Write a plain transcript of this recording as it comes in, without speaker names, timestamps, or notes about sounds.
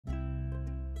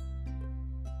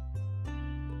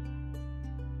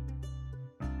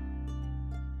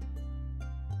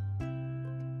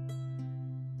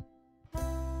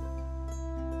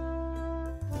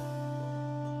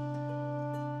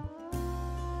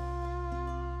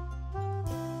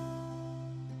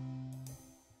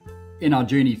In our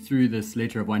journey through this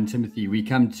letter of 1 Timothy, we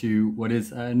come to what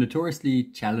is a notoriously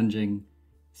challenging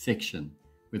section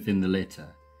within the letter.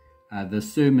 The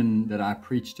sermon that I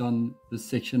preached on this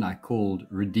section I called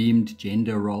Redeemed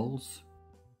Gender Roles.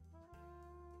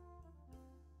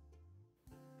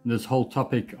 This whole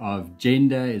topic of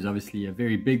gender is obviously a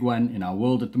very big one in our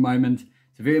world at the moment.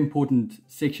 It's a very important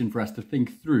section for us to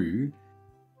think through.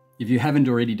 If you haven't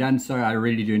already done so, I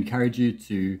really do encourage you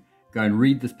to go and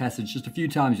read this passage just a few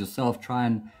times yourself. Try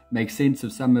and make sense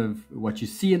of some of what you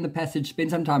see in the passage.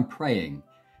 Spend some time praying.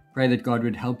 Pray that God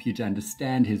would help you to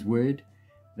understand His word,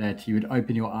 that He would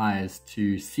open your eyes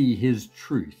to see His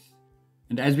truth.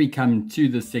 And as we come to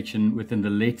this section within the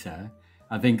letter,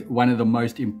 I think one of the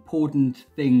most important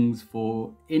things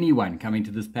for anyone coming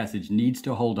to this passage needs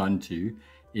to hold on to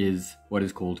is what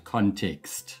is called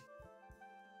context.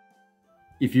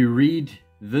 If you read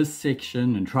this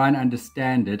section and try and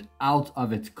understand it out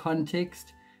of its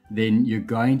context, then you're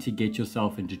going to get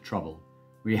yourself into trouble.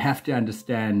 We have to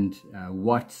understand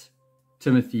what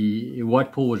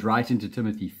Paul was writing to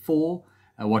Timothy for,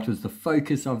 what was the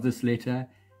focus of this letter,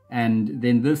 and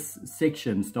then this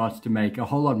section starts to make a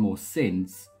whole lot more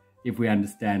sense if we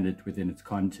understand it within its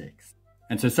context.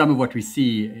 And so some of what we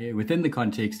see within the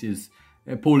context is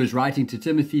Paul is writing to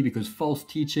Timothy because false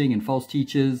teaching and false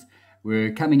teachers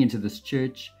were coming into this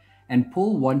church, and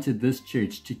Paul wanted this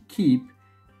church to keep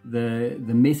the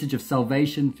message of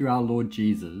salvation through our Lord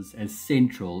Jesus as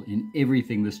central in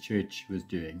everything this church was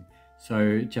doing.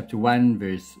 So chapter 1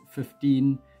 verse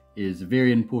 15 is a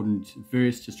very important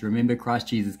verse. Just remember, Christ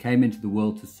Jesus came into the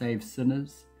world to save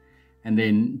sinners. And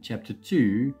then chapter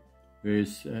 2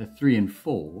 verse 3 and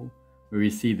 4, where we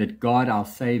see that God our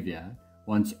Savior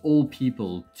wants all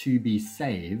people to be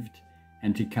saved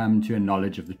and to come to a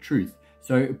knowledge of the truth.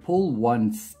 So Paul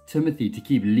wants Timothy to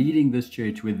keep leading this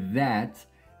church with that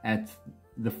at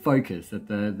the focus, at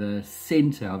the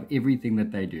center of everything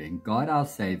that they're doing. God our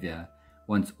Savior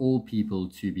wants all people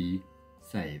to be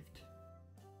saved.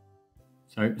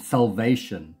 So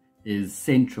salvation is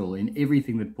central in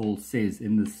everything that Paul says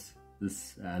in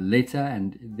this letter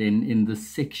and then in this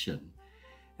section.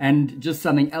 And just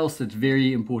something else that's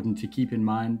very important to keep in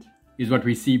mind is what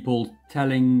we see Paul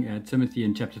telling Timothy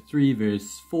in chapter 3,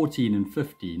 verse 14 and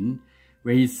 15,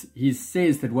 where he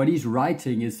says that what he's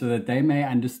writing is so that they may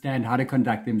understand how to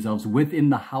conduct themselves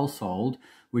within the household,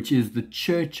 which is the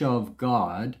church of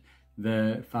God,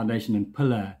 the foundation and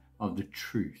pillar of the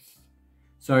truth.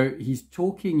 So he's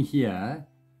talking here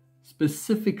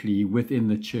specifically within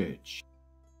the church,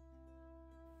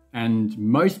 and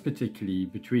most particularly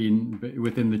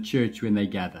within the church when they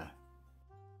gather.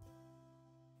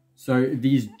 So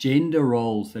these gender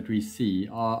roles that we see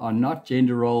are not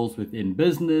gender roles within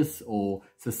business or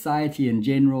society in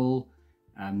general.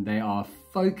 They are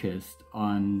focused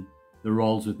on the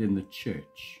roles within the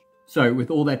church. So with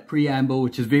all that preamble,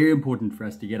 which is very important for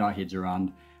us to get our heads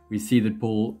around, we see that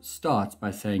Paul starts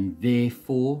by saying,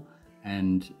 therefore.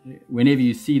 And whenever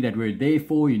you see that word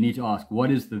therefore, you need to ask, what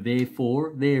is the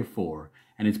therefore? Therefore.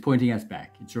 And it's pointing us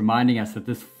back. It's reminding us that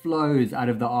this flows out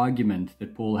of the argument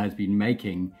that Paul has been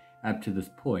making up to this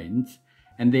point.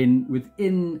 And then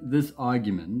within this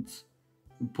argument,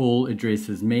 Paul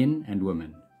addresses men and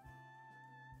women.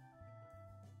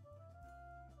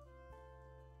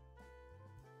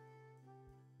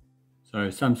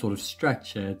 So some sort of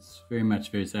structure. It's very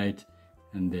much verse 8,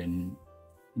 and then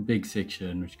a big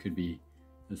section, which could be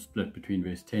a split between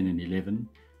verse 10 and 11.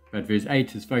 But verse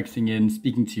 8 is focusing in,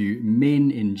 speaking to men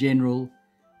in general.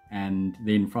 And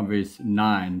then from verse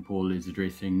 9, Paul is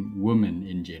addressing women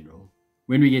in general.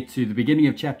 When we get to the beginning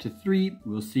of chapter 3,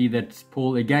 we'll see that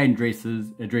Paul again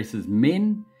addresses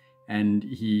men, and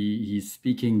he's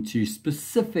speaking to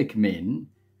specific men,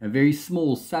 a very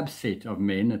small subset of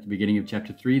men at the beginning of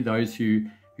chapter 3, those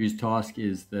whose task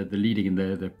is the leading and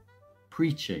the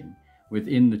preaching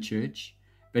within the church.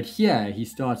 But here he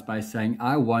starts by saying,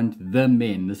 I want the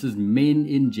men. This is men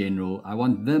in general. I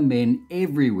want the men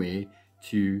everywhere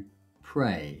to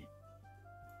pray.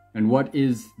 And what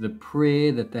is the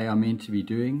prayer that they are meant to be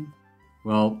doing?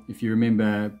 Well, if you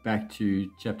remember back to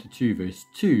chapter 2, verse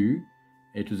 2,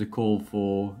 it was a call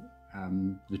for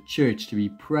the church to be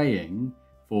praying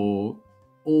for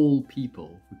all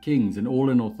people, for kings and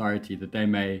all in authority, that they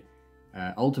may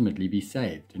ultimately be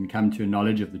saved and come to a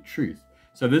knowledge of the truth.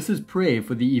 So this is prayer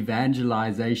for the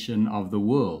evangelization of the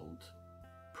world,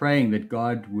 praying that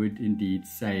God would indeed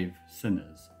save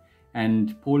sinners.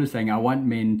 And Paul is saying, I want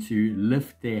men to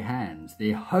lift their hands,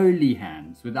 their holy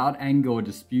hands, without anger or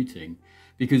disputing,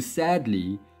 because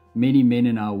sadly, many men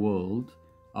in our world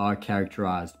are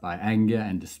characterized by anger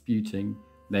and disputing,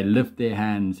 They lift their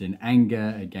hands in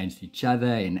anger against each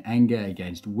other, in anger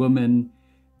against women.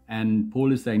 And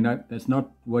Paul is saying, no, that's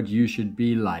not what you should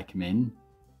be like, men.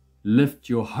 Lift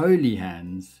your holy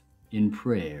hands in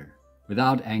prayer,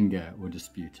 without anger or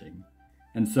disputing.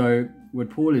 And so what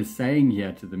Paul is saying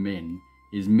here to the men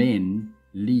is, men,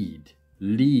 lead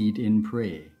in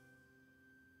prayer.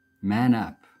 Man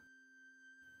up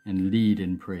and lead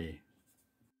in prayer.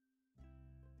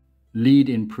 Lead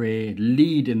in prayer,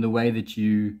 lead in the way that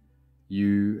you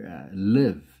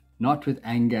live, not with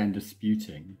anger and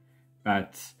disputing.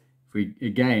 But if we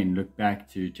again look back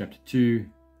to chapter 2,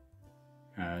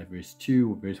 verse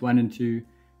 2, or verse 1 and 2,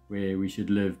 where we should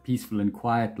live peaceful and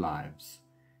quiet lives.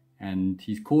 And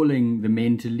he's calling the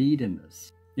men to lead in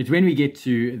this. It's when we get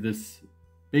to this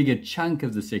bigger chunk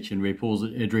of the section where Paul's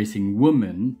addressing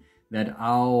women that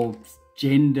our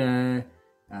gender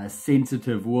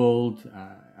sensitive world,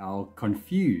 our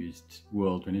confused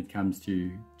world when it comes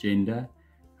to gender,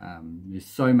 there's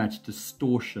so much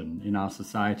distortion in our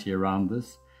society around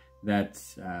this that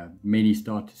many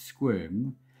start to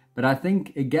squirm. But I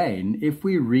think, again, if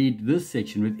we read this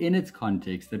section within its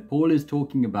context, that Paul is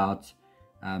talking about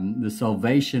the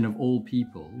salvation of all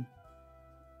people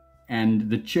and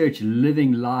the church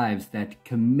living lives that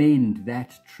commend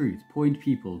that truth, point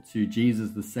people to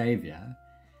Jesus the Savior,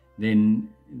 then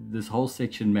this whole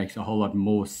section makes a whole lot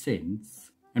more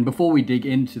sense. And before we dig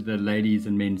into the ladies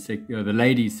and men the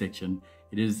ladies section,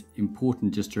 it is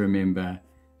important just to remember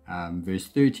verse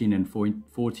 13 and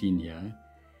 14 here.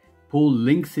 Paul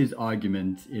links his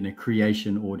argument in a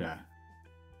creation order.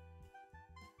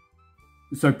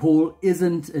 So Paul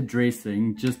isn't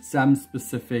addressing just some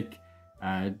specific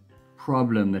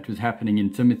problem that was happening in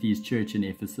Timothy's church in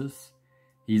Ephesus.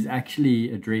 He's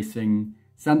actually addressing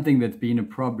something that's been a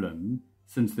problem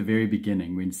since the very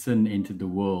beginning, when sin entered the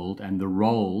world and the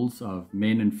roles of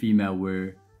men and female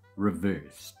were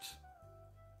reversed.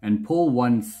 And Paul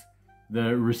wants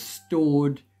the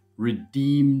restored,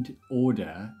 redeemed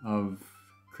order of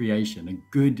creation, a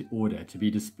good order, to be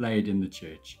displayed in the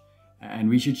church. And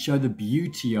we should show the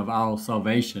beauty of our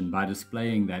salvation by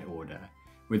displaying that order,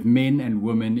 with men and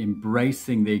women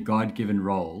embracing their God-given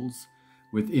roles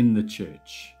within the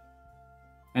church.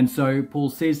 And so Paul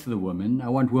says to the women, I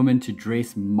want women to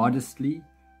dress modestly.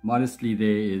 Modestly there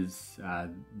is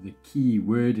the key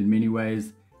word in many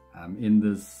ways in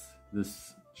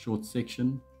this short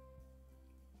section,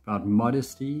 about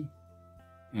modesty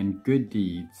and good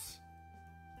deeds,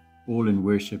 all in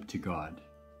worship to God.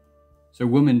 So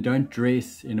women, don't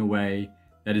dress in a way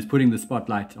that is putting the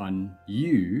spotlight on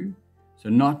you, so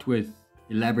not with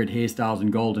elaborate hairstyles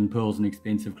and gold and pearls and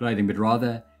expensive clothing, but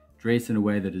rather dress in a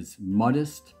way that is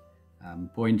modest,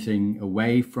 pointing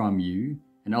away from you.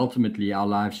 And ultimately our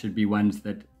lives should be ones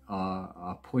that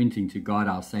are pointing to God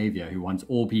our Savior, who wants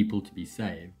all people to be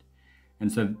saved.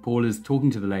 And so Paul is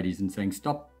talking to the ladies and saying,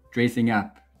 stop dressing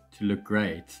up to look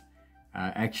great.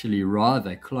 Actually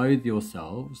rather clothe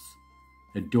yourselves,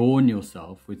 adorn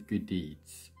yourself with good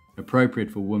deeds, appropriate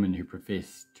for women who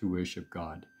profess to worship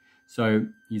God. So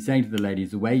he's saying to the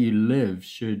ladies, the way you live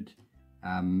should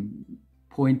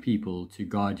point people to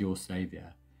God your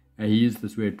Savior. He used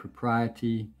this word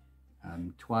propriety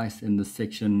twice in this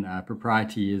section.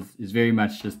 Propriety is very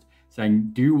much just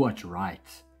saying do what's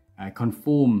right,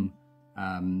 conform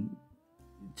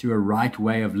to a right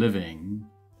way of living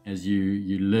as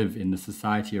you live in the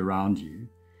society around you.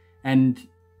 And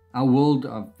our world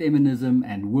of feminism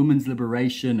and women's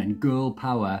liberation and girl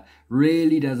power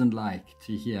really doesn't like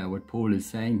to hear what Paul is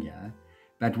saying here.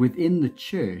 But within the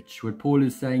church, what Paul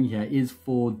is saying here is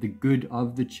for the good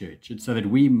of the church. It's so that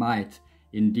we might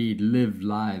indeed live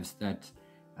lives that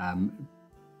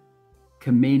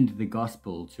commend the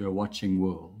gospel to a watching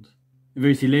world.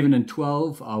 Verse 11 and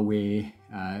 12 are where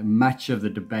much of the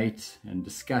debate and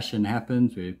discussion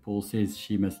happens, where Paul says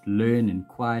she must learn in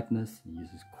quietness. He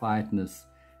uses quietness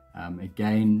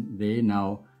again there.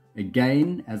 Now,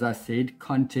 again, as I said,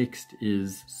 context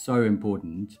is so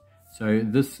important. So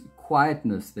this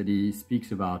quietness that he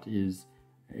speaks about is,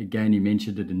 again, he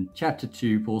mentioned it in chapter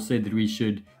 2. Paul said that we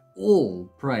should all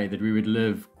pray that we would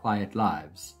live quiet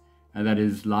lives. And that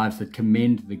is lives that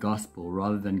commend the gospel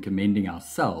rather than commending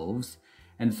ourselves.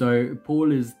 And so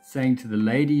Paul is saying to the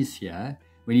ladies here,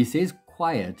 when he says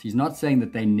quiet, he's not saying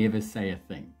that they never say a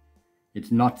thing.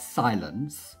 It's not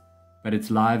silence, but it's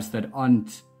lives that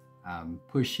aren't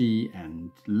pushy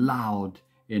and loud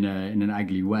in an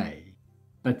ugly way.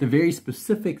 But the very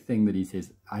specific thing that he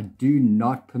says, I do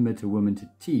not permit a woman to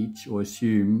teach or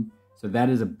assume. So that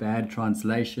is a bad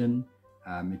translation.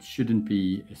 It shouldn't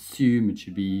be assume. It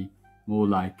should be more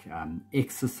like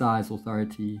exercise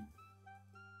authority.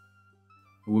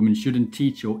 A woman shouldn't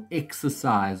teach or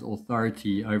exercise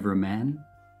authority over a man.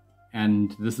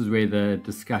 And this is where the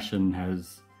discussion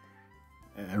has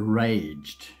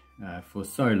raged for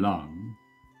so long.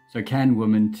 So can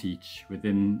women teach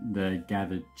within the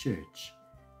gathered church?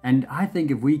 And I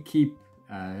think if we keep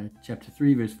chapter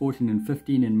 3, verse 14 and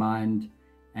 15 in mind,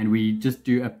 and we just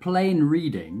do a plain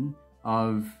reading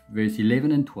of verse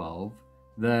 11 and 12,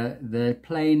 the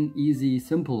plain, easy,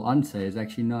 simple answer is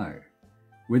actually no.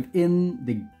 Within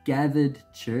the gathered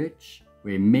church,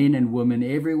 where men and women,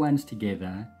 everyone's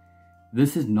together,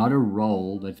 this is not a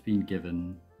role that's been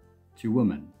given to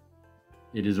women.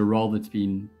 It is a role that's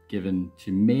been given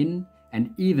to men,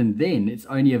 and even then, it's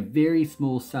only a very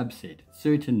small subset,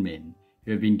 certain men,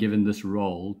 who have been given this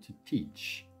role to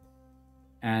teach.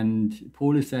 And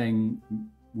Paul is saying,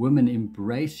 women,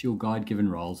 embrace your God-given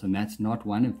roles, and that's not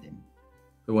one of them.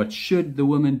 So what should the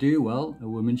woman do? Well, a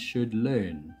woman should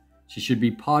learn. She should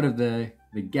be part of the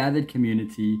gathered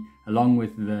community, along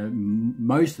with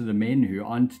most of the men who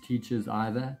aren't teachers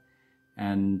either,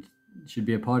 and should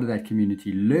be a part of that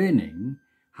community, learning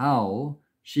how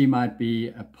she might be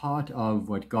a part of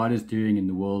what God is doing in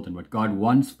the world and what God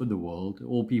wants for the world,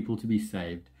 all people to be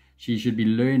saved. She should be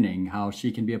learning how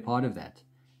she can be a part of that,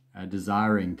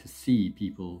 desiring to see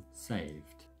people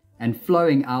saved. And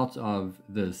flowing out of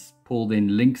this, Paul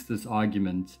then links this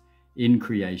argument in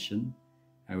creation,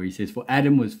 where he says, for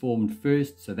Adam was formed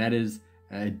first, so that is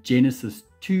a Genesis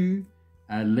 2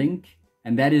 link,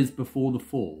 and that is before the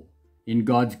fall. In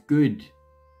God's good,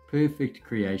 perfect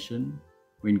creation,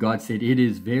 when God said it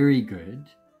is very good,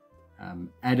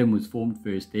 Adam was formed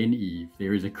first, then Eve.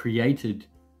 There is a created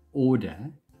order,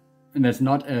 and that's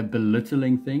not a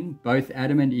belittling thing. Both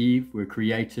Adam and Eve were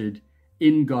created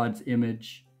in God's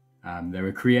image. They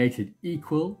were created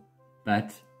equal,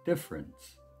 but different.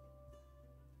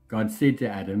 God said to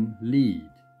Adam, lead.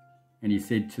 And he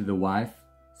said to the wife,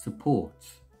 support.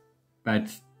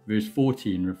 But verse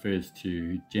 14 refers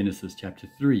to Genesis chapter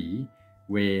 3,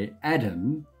 where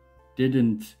Adam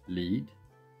didn't lead.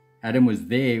 Adam was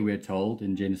there, we're told,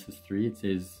 in Genesis 3. It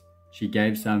says, she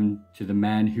gave some to the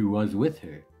man who was with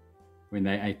her when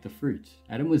they ate the fruit.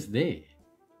 Adam was there,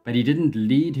 but he didn't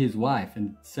lead his wife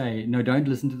and say, no, don't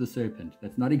listen to the serpent.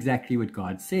 That's not exactly what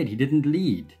God said. He didn't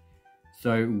lead.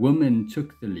 So woman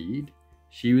took the lead.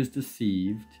 She was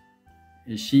deceived.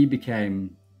 She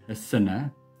became a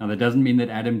sinner. Now, that doesn't mean that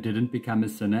Adam didn't become a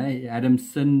sinner. Adam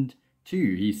sinned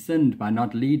too. He sinned by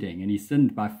not leading, and he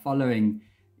sinned by following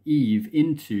Eve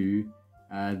into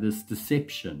this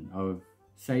deception of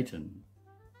Satan.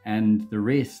 And the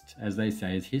rest, as they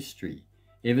say, is history.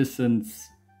 Ever since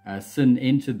sin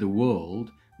entered the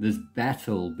world, this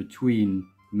battle between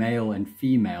male and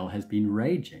female has been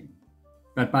raging.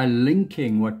 But by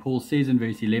linking what Paul says in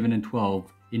verse 11 and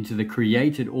 12 into the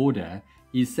created order,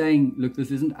 he's saying, look,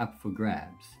 this isn't up for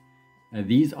grabs.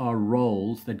 These are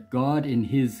roles that God in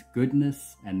his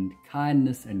goodness and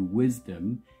kindness and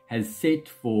wisdom has set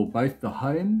for both the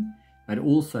home, but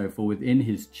also for within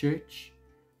his church,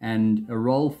 and a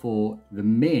role for the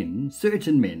men,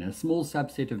 certain men. A small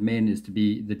subset of men is to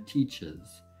be the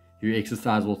teachers who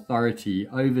exercise authority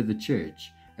over the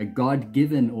church, a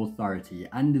God-given authority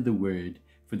under the word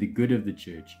for the good of the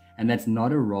church. And that's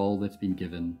not a role that's been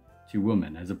given to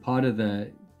women. As a part of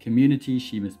the community,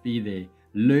 she must be there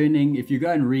learning. If you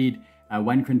go and read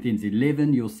 1 Corinthians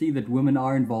 11, you'll see that women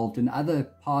are involved in other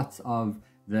parts of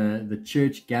the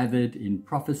church, gathered in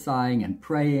prophesying and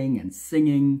praying and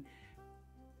singing,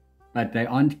 but they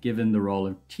aren't given the role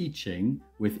of teaching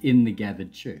within the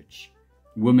gathered church.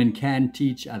 Women can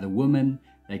teach other women.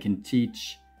 They can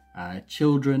teach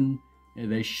children.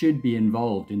 They should be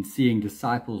involved in seeing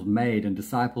disciples made and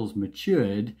disciples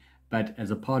matured, but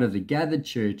as a part of the gathered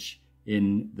church,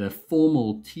 in the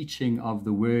formal teaching of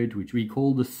the word, which we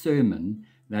call the sermon,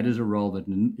 that is a role that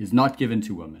is not given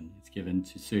to women. It's given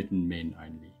to certain men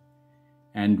only.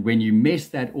 And when you mess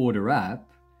that order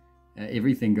up,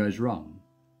 everything goes wrong.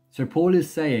 So Paul is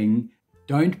saying,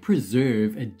 don't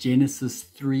preserve a Genesis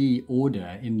 3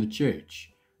 order in the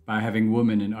church by having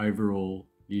women in overall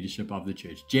leadership of the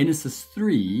church. Genesis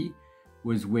 3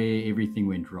 was where everything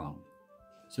went wrong.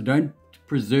 So don't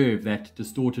preserve that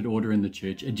distorted order in the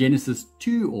church. A Genesis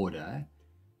 2 order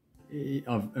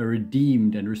of a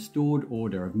redeemed and restored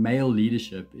order of male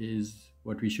leadership is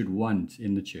what we should want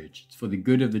in the church. It's for the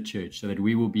good of the church, so that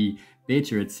we will be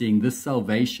better at seeing this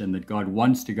salvation that God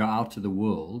wants to go out to the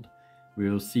world. We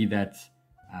will see that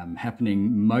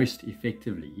happening most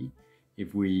effectively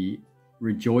if we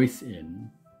rejoice in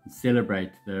and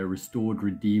celebrate the restored,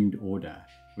 redeemed order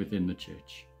within the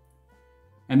church.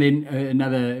 And then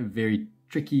another very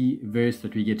tricky verse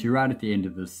that we get to right at the end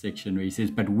of this section where he says,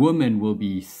 but women will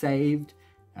be saved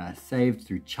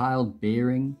through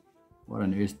childbearing. What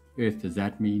on earth does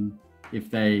that mean?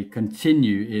 If they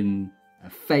continue in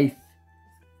faith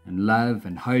and love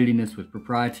and holiness with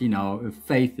propriety. Now,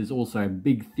 faith is also a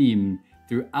big theme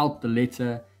throughout the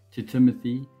letter to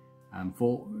Timothy.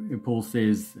 Paul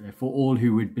says, for all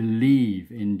who would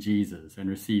believe in Jesus and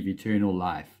receive eternal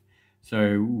life.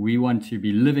 So we want to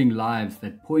be living lives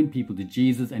that point people to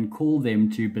Jesus and call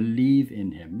them to believe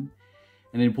in him.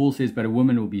 And then Paul says, but a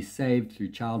woman will be saved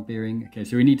through childbearing. Okay,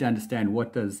 so we need to understand,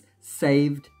 what does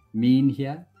saved mean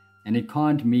here? And it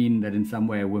can't mean that in some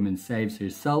way a woman saves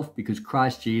herself, because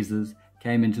Christ Jesus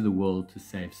came into the world to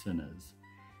save sinners.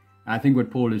 I think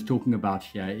what Paul is talking about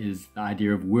here is the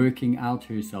idea of working out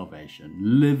her salvation,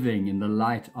 living in the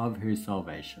light of her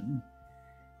salvation.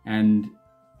 And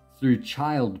through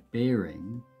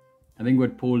childbearing, I think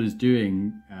what Paul is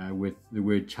doing with the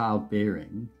word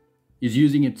childbearing is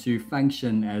using it to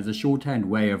function as a shorthand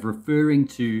way of referring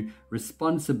to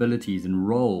responsibilities and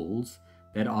roles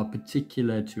that are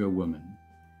particular to a woman.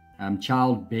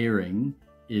 Childbearing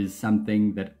is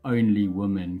something that only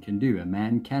women can do. A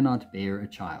man cannot bear a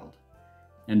child.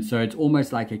 And so it's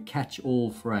almost like a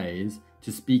catch-all phrase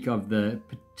to speak of the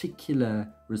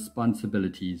particular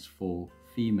responsibilities for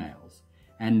females.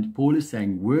 And Paul is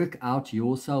saying, work out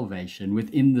your salvation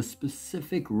within the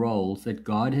specific roles that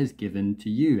God has given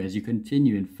to you as you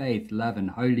continue in faith, love,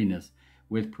 and holiness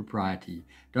with propriety.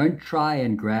 Don't try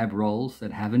and grab roles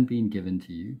that haven't been given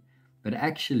to you, but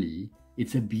actually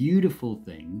it's a beautiful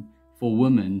thing for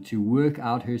women to work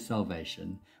out her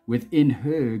salvation within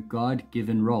her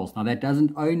God-given roles. Now, that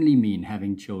doesn't only mean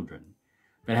having children,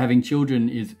 but having children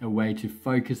is a way to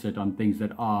focus it on things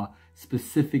that are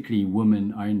specifically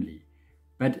women only.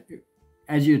 But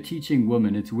as you're teaching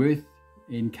women, it's worth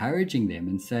encouraging them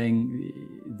and saying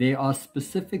there are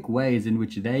specific ways in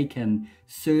which they can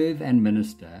serve and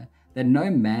minister that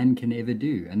no man can ever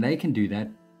do. And they can do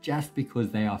that just because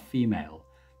they are female.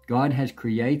 God has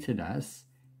created us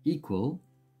equal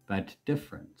but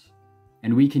different.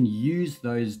 And we can use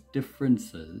those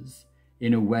differences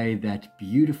in a way that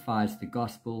beautifies the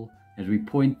gospel as we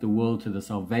point the world to the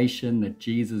salvation that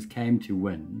Jesus came to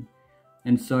win.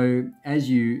 And so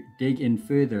as you dig in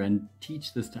further and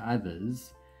teach this to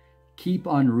others, keep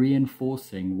on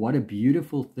reinforcing what a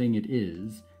beautiful thing it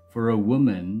is for a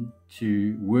woman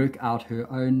to work out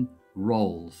her own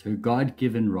roles, her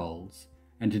God-given roles,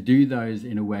 and to do those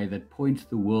in a way that points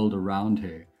the world around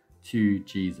her to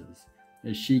Jesus.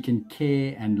 As she can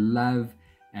care and love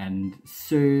and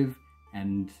serve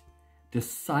and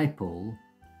disciple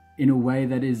in a way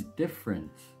that is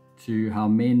different to how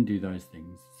men do those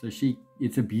things. So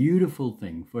it's a beautiful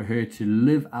thing for her to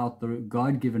live out the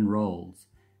God-given roles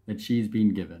that she's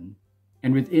been given.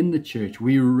 And within the church,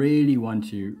 we really want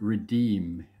to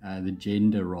redeem the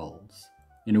gender roles.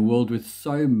 In a world with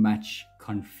so much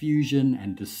confusion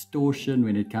and distortion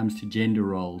when it comes to gender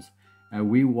roles,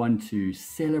 we want to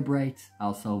celebrate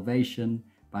our salvation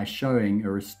by showing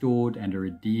a restored and a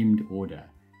redeemed order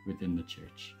within the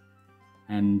church.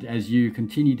 And as you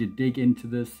continue to dig into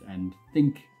this and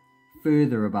think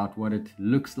further about what it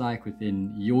looks like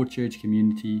within your church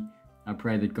community, I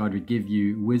pray that God would give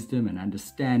you wisdom and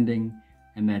understanding,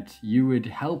 and that you would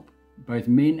help both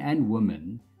men and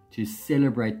women to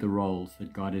celebrate the roles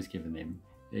that God has given them,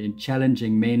 in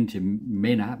challenging men to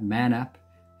man up,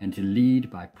 and to lead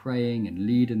by praying and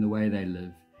lead in the way they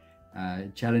live,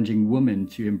 challenging women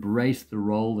to embrace the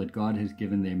role that God has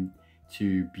given them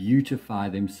to beautify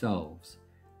themselves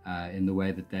in the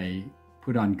way that they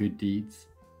put on good deeds,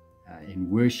 in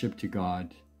worship to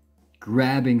God,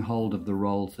 grabbing hold of the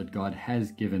roles that God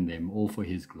has given them, all for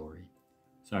his glory.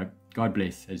 So God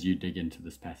bless as you dig into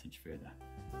this passage further.